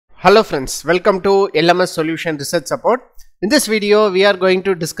Hello friends, welcome to LMS Solution Research Support. In this video, we are going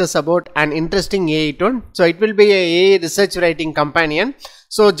to discuss about an interesting AI tool. So it will be a AI research writing companion.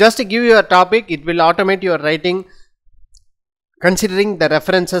 So just to give you a topic, it will automate your writing considering the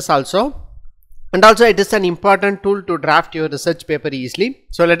references also. And also it is an important tool to draft your research paper easily.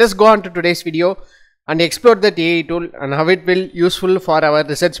 So let us go on to today's video and explore that AI tool and how it will useful for our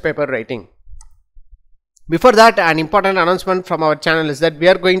research paper writing. Before that, an important announcement from our channel is that we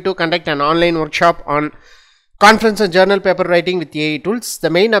are going to conduct an online workshop on conference and journal paper writing with AI tools. The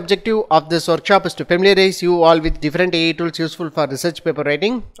main objective of this workshop is to familiarize you all with different AI tools useful for research paper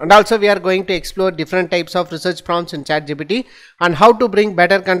writing, and also we are going to explore different types of research prompts in ChatGPT and how to bring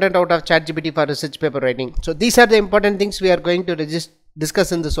better content out of ChatGPT for research paper writing. So these are the important things we are going to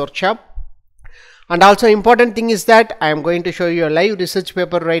discuss in this workshop. And also important thing is that I am going to show you a live research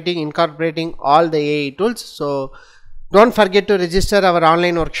paper writing incorporating all the AI tools. So don't forget to register our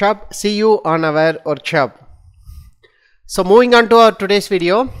online workshop. See you on our workshop. So moving on to our today's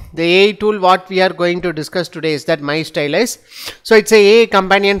video, the AI tool what we are going to discuss today is that 𝐻𝐻𝐻𝐿. So it's a AI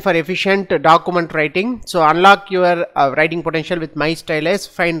companion for efficient document writing. So unlock your writing potential with 𝐻𝐻𝐻𝐿.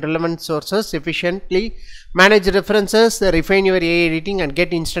 Find relevant sources efficiently, manage references, refine your AI editing, and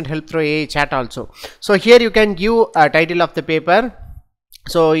get instant help through AI chat also. So here you can give a title of the paper.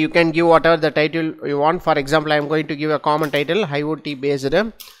 So you can give whatever the title you want. For example, I am going to give a common title, IoT based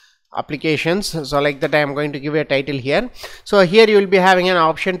applications. So like that I am going to give a title here. So here you will be having an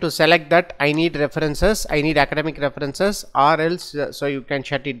option to select that I need references, I need academic references, or else so you can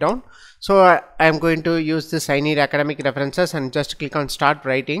shut it down. So I am going to use this I need academic references and just click on start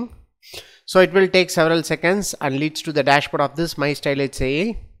writing. So it will take several seconds and leads to the dashboard of this 𝐻𝐻𝐻𝐿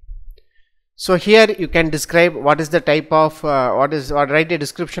AI. So here you can describe what is the type of or write a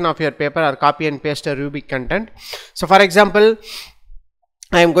description of your paper or copy and paste a rubric content. So for example,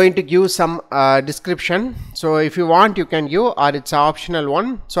 I am going to give some description. So if you want you can give, or it's an optional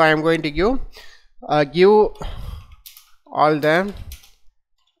one. So I am going to give all the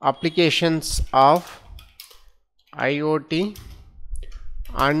applications of IoT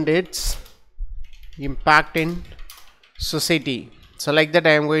and its impact in society. So like that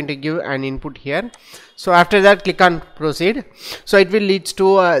I am going to give an input here. So after that click on proceed. So it will lead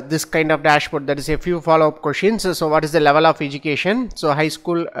to this kind of dashboard, that is a few follow-up questions. So what is the level of education? So high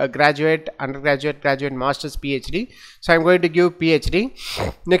school, graduate, undergraduate, graduate, masters, PhD. So I am going to give PhD.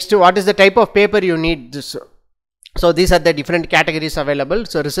 Next, what is the type of paper you need? So these are the different categories available.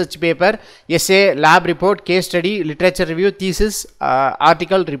 So research paper, essay, lab report, case study, literature review, thesis,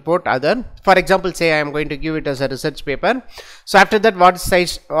 article, report, other. For example, say I am going to give it as a research paper. So after that,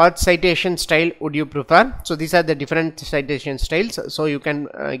 what citation style would you prefer? So these are the different citation styles. So you can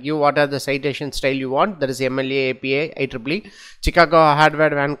give what are the citation style you want. That is MLA, APA, IEEE, Chicago,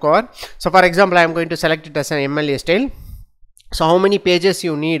 Harvard, Vancouver. So for example, I am going to select it as an MLA style. So how many pages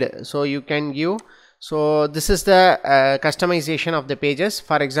you need? So you can give. So this is the customization of the pages.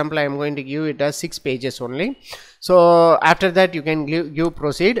 For example, I am going to give it as 6 pages only. So after that you can give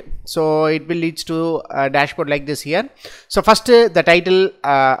proceed. So it will lead to a dashboard like this here. So first the title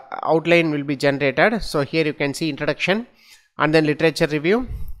outline will be generated. So here you can see introduction and then literature review.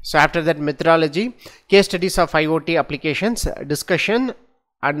 So after that methodology, case studies of IoT applications, discussion,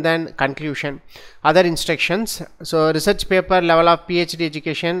 and then conclusion, other instructions. So research paper, level of PhD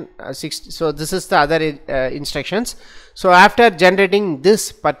education, 60. So this is the other instructions. So after generating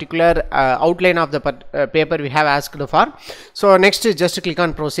this particular outline of the paper we have asked for, so next is just click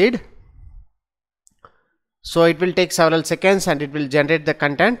on proceed. So it will take several seconds and it will generate the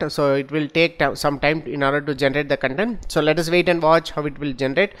content. So it will take some time in order to generate the content. So let us wait and watch how it will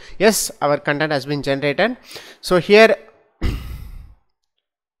generate. Yes, our content has been generated. So here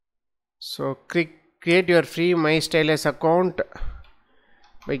so create your free 𝐻𝐻𝐻𝐿 account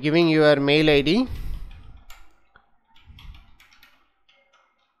by giving your mail ID.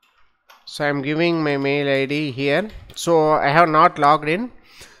 So I am giving my mail ID here. So I have not logged in.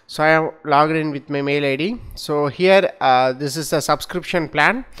 So I have logged in with my mail ID. So here this is a subscription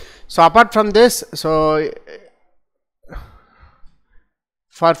plan. So apart from this, so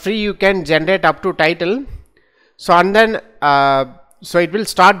for free you can generate up to title. So and then so it will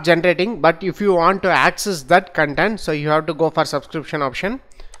start generating, but if you want to access that content, so you have to go for subscription option.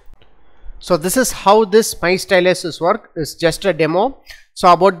 So this is how this 𝐻𝐻𝐻𝐿 work. It's just a demo.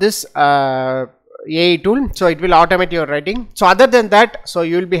 So about this AI tool, so it will automate your writing. So other than that, so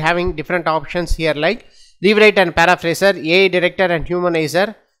you will be having different options here like rewrite and paraphraser, AI director and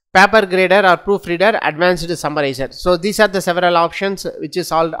humanizer, paper grader or proofreader, advanced summarizer. So these are the several options which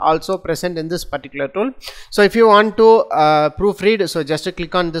is also present in this particular tool. So if you want to proofread, so just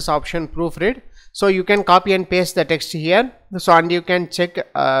click on this option, proofread. So you can copy and paste the text here, so and you can check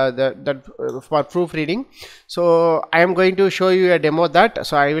for proofreading. So I am going to show you a demo that,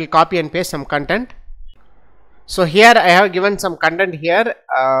 so I will copy and paste some content. So here I have given some content here,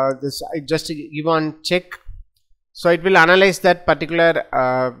 this I just give on check, so it will analyze that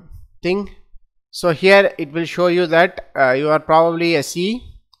particular thing. So here it will show you that you are probably a C.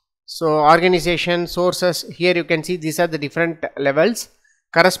 So organization, sources, here you can see these are the different levels.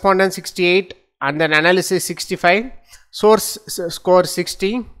 Correspondence 68, and then analysis 65, source score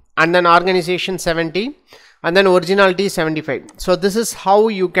 60, and then organization 70, and then originality 75. So this is how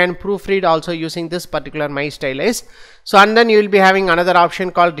you can proofread also using this particular �my_stylus. So and then you will be having another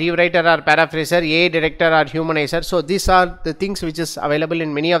option called rewriter or paraphraser, AI director or humanizer. So these are the things which is available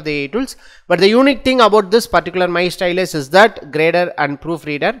in many of the AI tools, but the unique thing about this particular �my_stylus is that grader and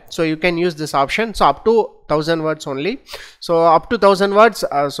proofreader. So you can use this option, so up to 1000 words only. So up to 1000 words,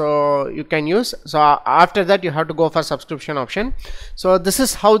 so you can use. So after that you have to go for subscription option. So this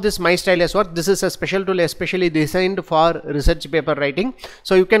is how this �my_stylus works. This is a special tool especially designed for research paper writing.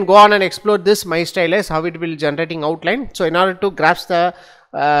 So you can go on and explore this �my_stylus, how it will generating outline. So in order to grasp the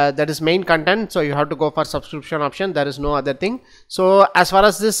that is main content, so you have to go for subscription option. There is no other thing. So as far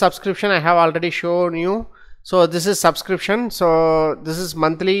as this subscription, I have already shown you. So this is subscription. So this is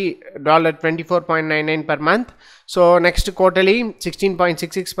monthly $24.99 per month. So next quarterly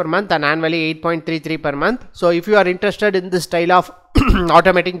 16.66 per month, and annually 8.33 per month. So if you are interested in this style of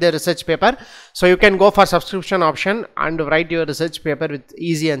automating the research paper, so you can go for subscription option and write your research paper with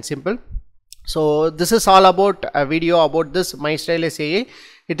easy and simple. So this is all about a video about this �my_stylus AI.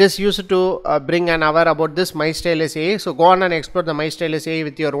 It is used to bring an hour about this �my_stylus AI. So go on and explore the �my_stylus AI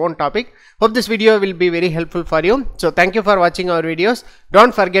with your own topic. Hope this video will be very helpful for you. So thank you for watching our videos.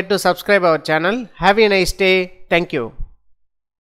 Don't forget to subscribe our channel. Have a nice day. Thank you.